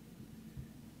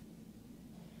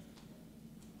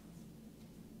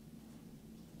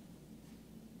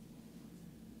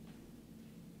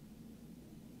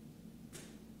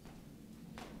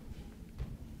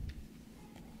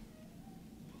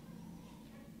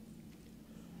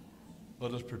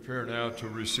 Let us prepare now to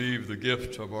receive the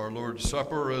gift of our Lord's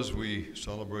Supper as we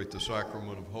celebrate the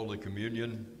sacrament of Holy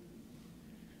Communion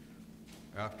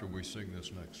after we sing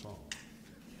this next song.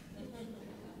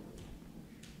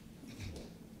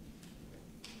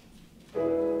 Thank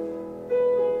you.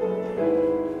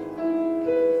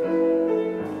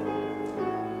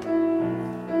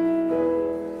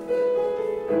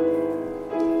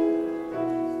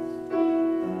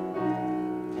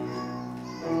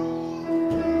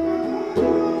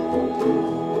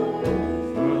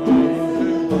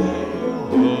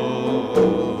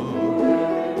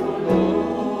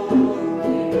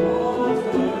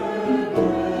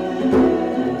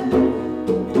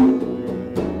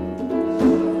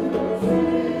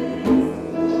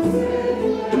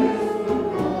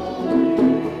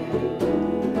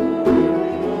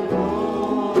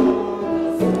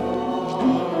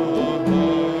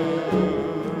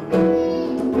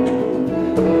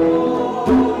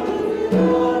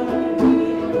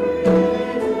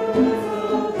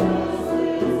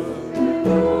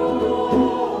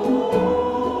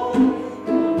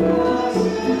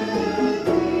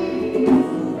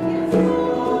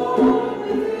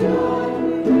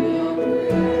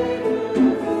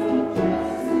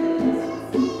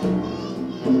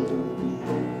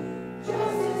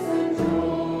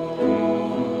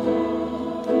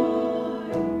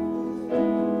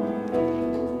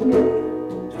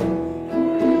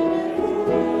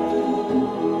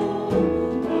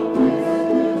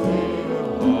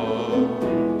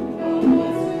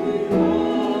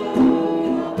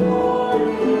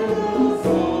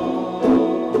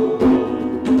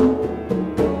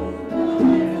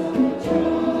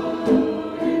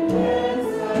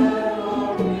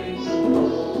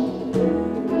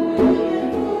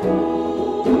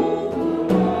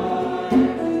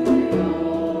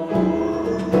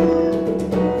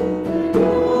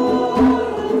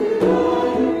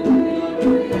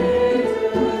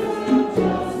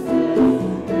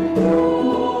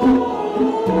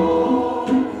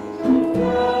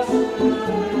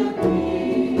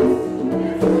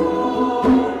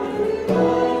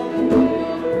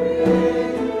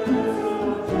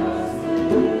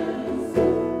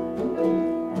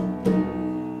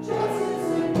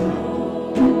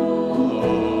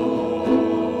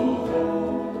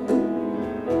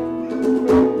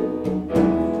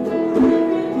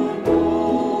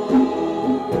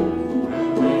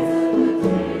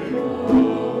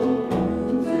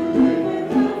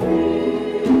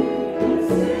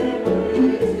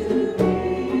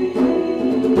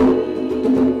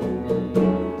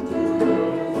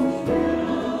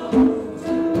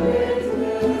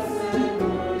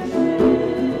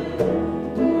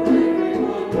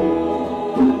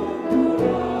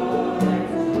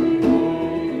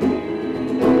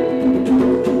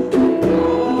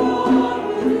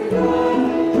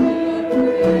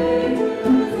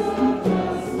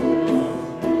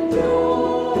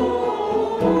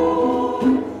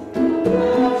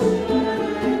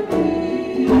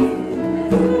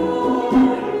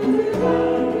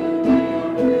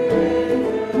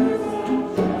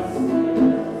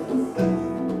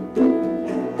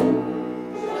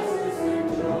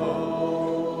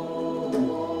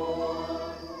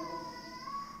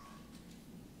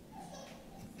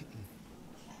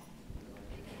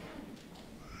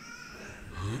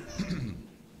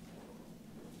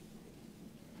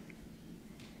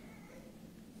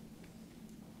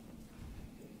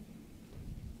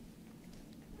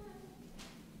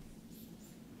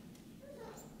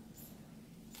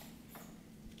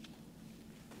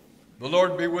 The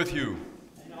Lord be with you.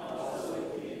 And also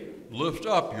with you. Lift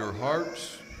up your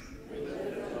hearts. We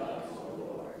lift them up, O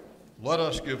Lord. Let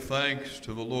us give thanks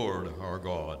to the Lord our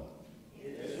God.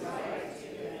 It is right to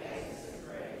give thanks and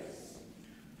praise.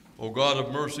 O God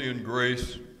of mercy and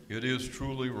grace, it is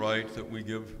truly right that we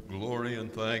give glory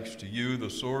and thanks to you, the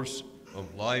source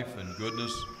of life and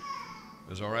goodness.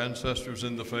 As our ancestors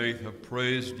in the faith have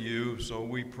praised you, so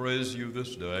we praise you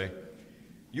this day.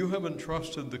 You have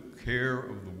entrusted the care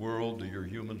of the world to your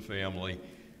human family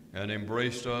and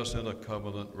embraced us in a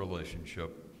covenant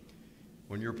relationship.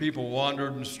 When your people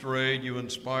wandered and strayed, you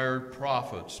inspired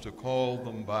prophets to call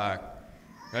them back.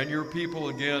 And your people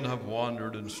again have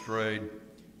wandered and strayed.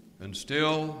 And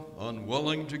still,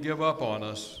 unwilling to give up on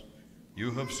us,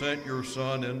 you have sent your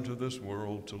Son into this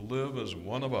world to live as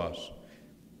one of us,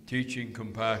 teaching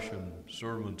compassion,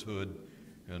 servanthood,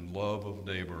 and love of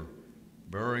neighbor,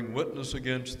 bearing witness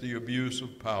against the abuse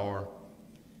of power.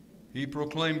 He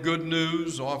proclaimed good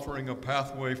news, offering a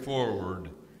pathway forward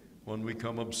when we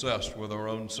become obsessed with our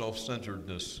own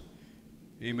self-centeredness.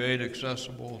 He made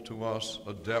accessible to us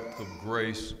a depth of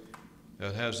grace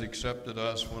that has accepted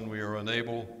us when we are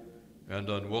unable and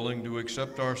unwilling to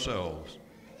accept ourselves.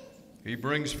 He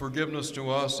brings forgiveness to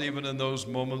us even in those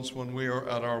moments when we are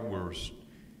at our worst.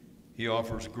 He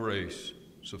offers grace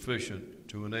sufficient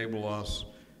to enable us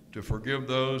to forgive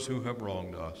those who have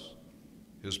wronged us.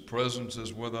 His presence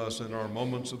is with us in our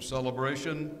moments of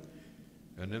celebration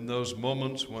and in those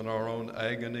moments when our own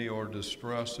agony or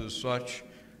distress is such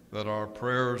that our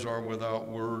prayers are without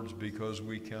words because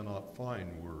we cannot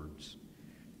find words.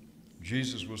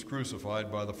 Jesus was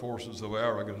crucified by the forces of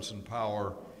arrogance and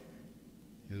power.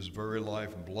 His very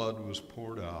life blood was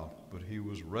poured out, but he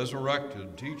was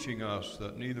resurrected, teaching us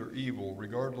that neither evil,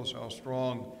 regardless how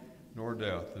strong, nor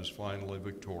death is finally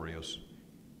victorious.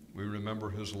 We remember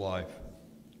his life,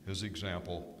 his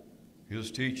example,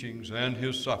 his teachings, and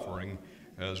his suffering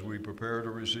as we prepare to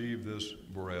receive this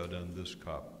bread and this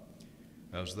cup.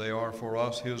 As they are for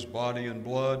us his body and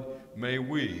blood, may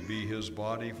we be his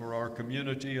body for our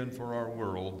community and for our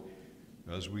world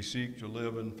as we seek to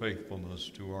live in faithfulness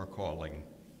to our calling.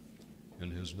 In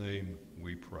his name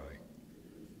we pray.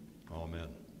 Amen.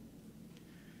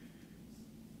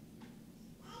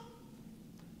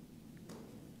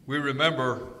 We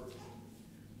remember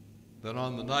that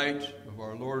on the night of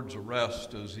our Lord's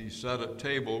arrest, as he sat at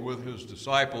table with his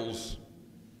disciples,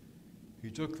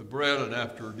 he took the bread, and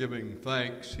after giving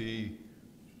thanks, he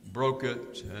broke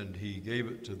it and he gave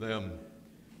it to them,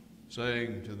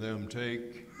 saying to them,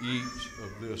 "Take, eat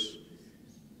of this,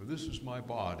 for this is my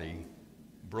body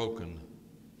broken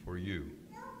for you."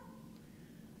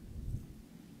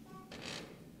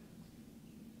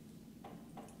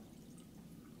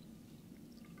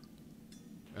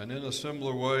 And in a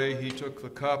similar way, he took the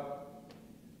cup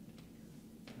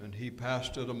and he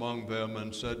passed it among them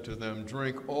and said to them,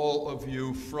 "Drink all of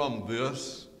you from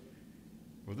this,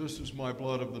 for this is my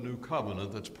blood of the new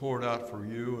covenant that's poured out for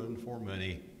you and for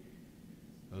many.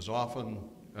 As often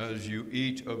as you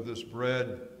eat of this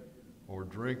bread or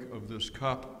drink of this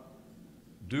cup,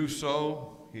 do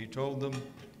so," he told them,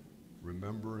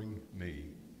 "remembering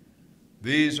me."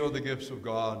 These are the gifts of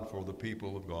God for the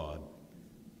people of God.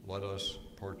 Let us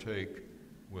partake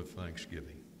with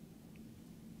thanksgiving.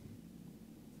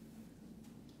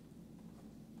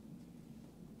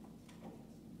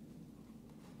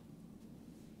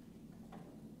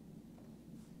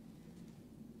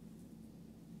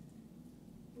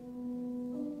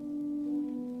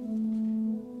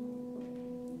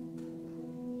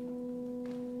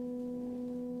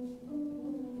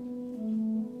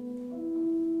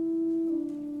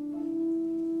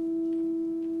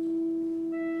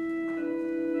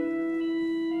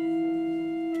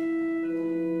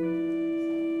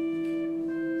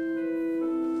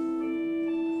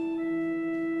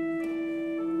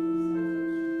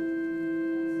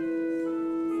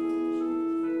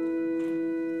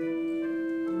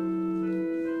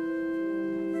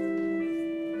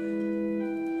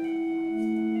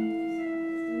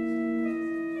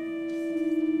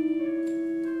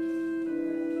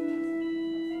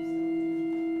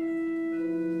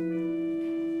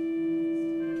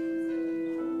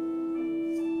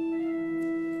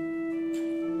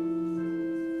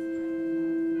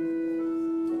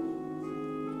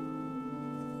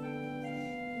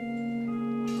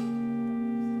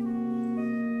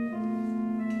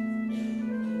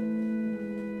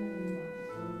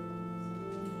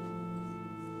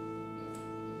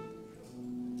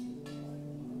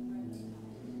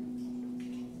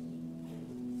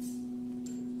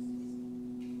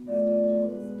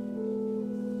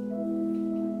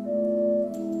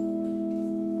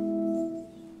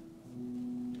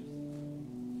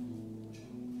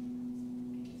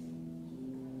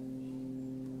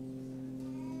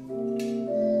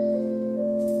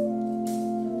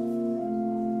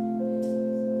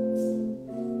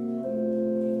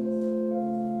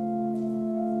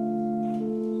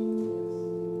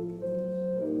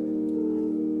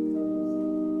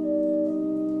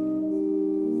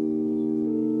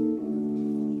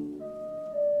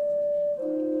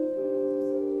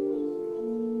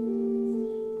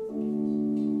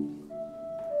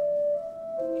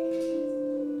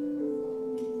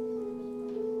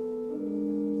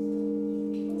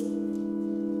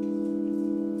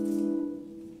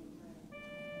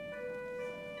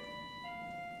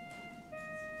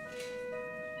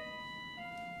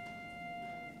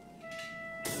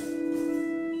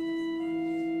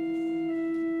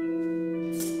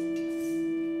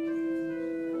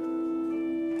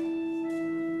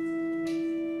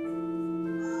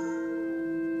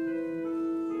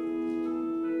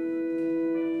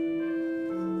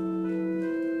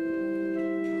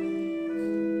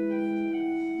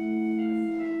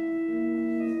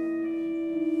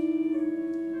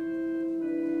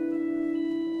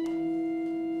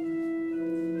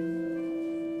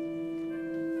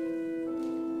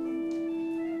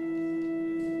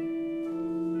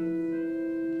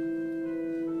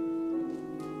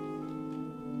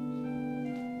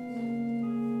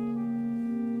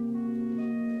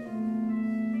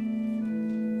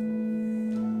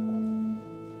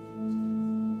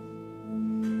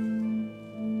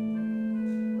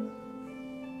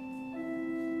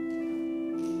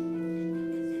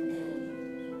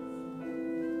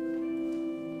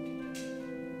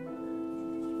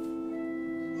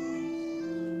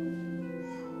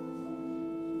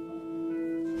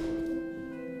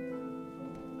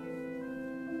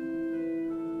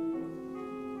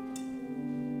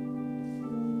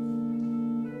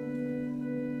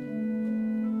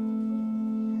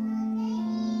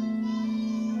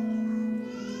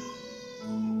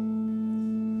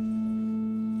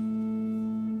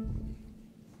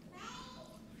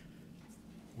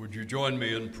 you join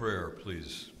me in prayer,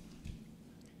 please?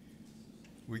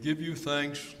 We give you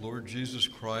thanks, Lord Jesus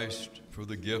Christ, for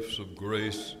the gifts of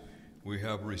grace we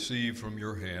have received from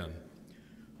your hand.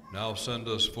 Now send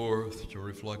us forth to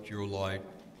reflect your light,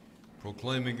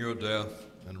 proclaiming your death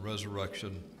and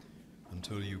resurrection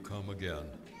until you come again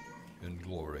in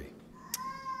glory.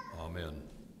 Amen.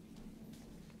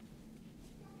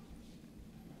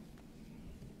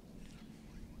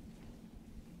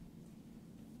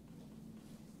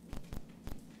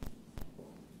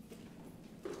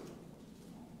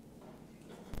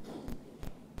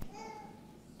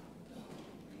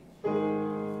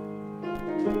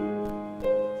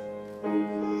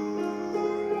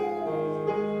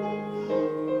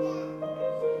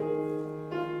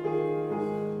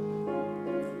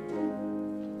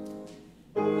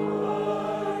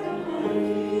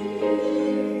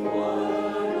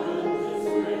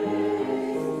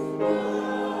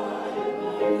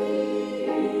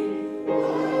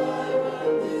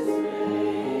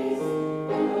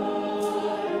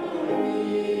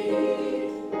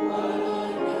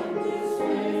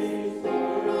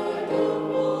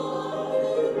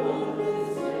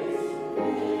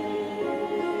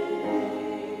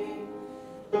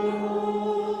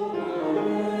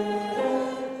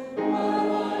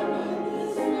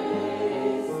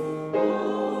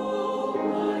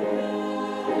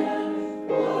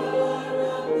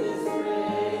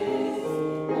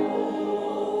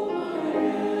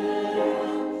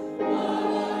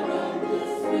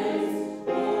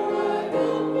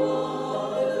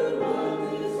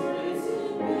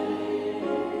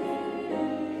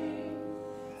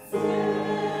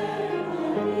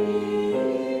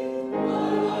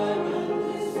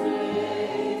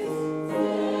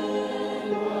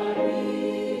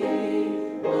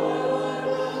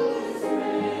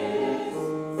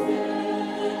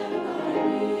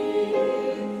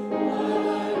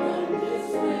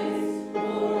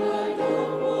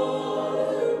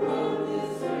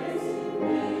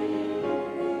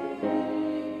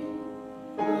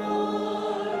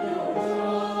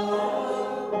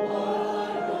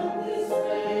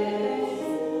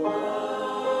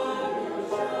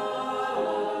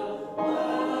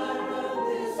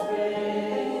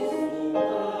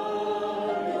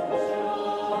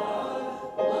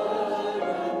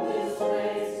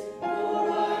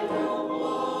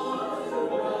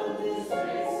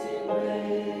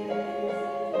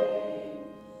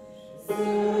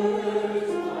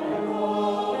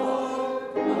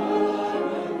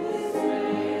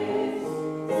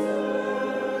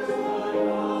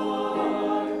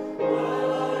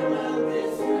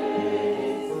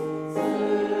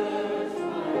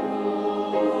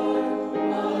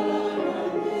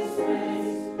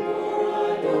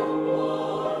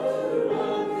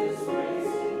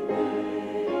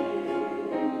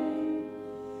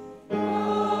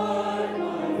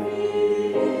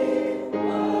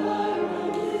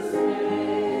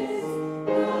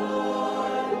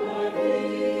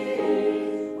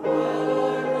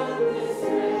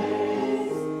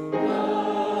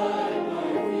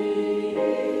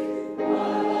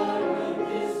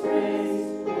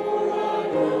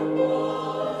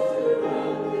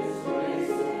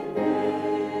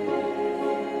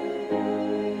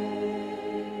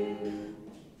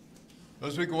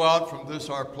 As we go out from this,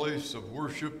 our place of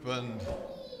worship, and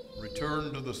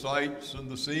return to the sights and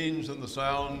the scenes and the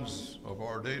sounds of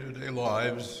our day-to-day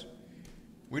lives,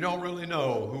 we don't really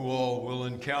know who all we'll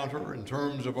encounter in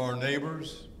terms of our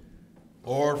neighbors,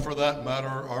 or for that matter,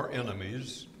 our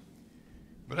enemies.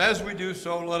 But as we do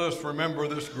so, let us remember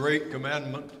this great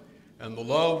commandment and the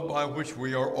love by which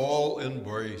we are all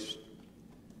embraced.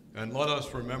 And let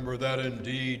us remember that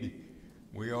indeed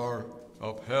we are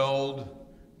upheld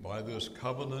by this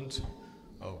covenant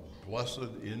of blessed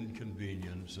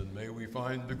inconvenience, and may we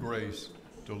find the grace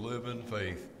to live in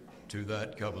faith to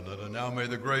that covenant. And now may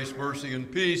the grace, mercy,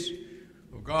 and peace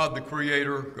of God the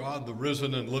Creator, God the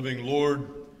risen and living Lord,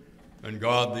 and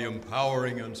God the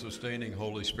empowering and sustaining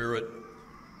Holy Spirit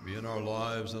be in our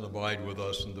lives and abide with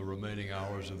us in the remaining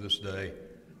hours of this day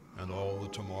and all the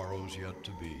tomorrows yet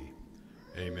to be.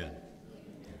 Amen.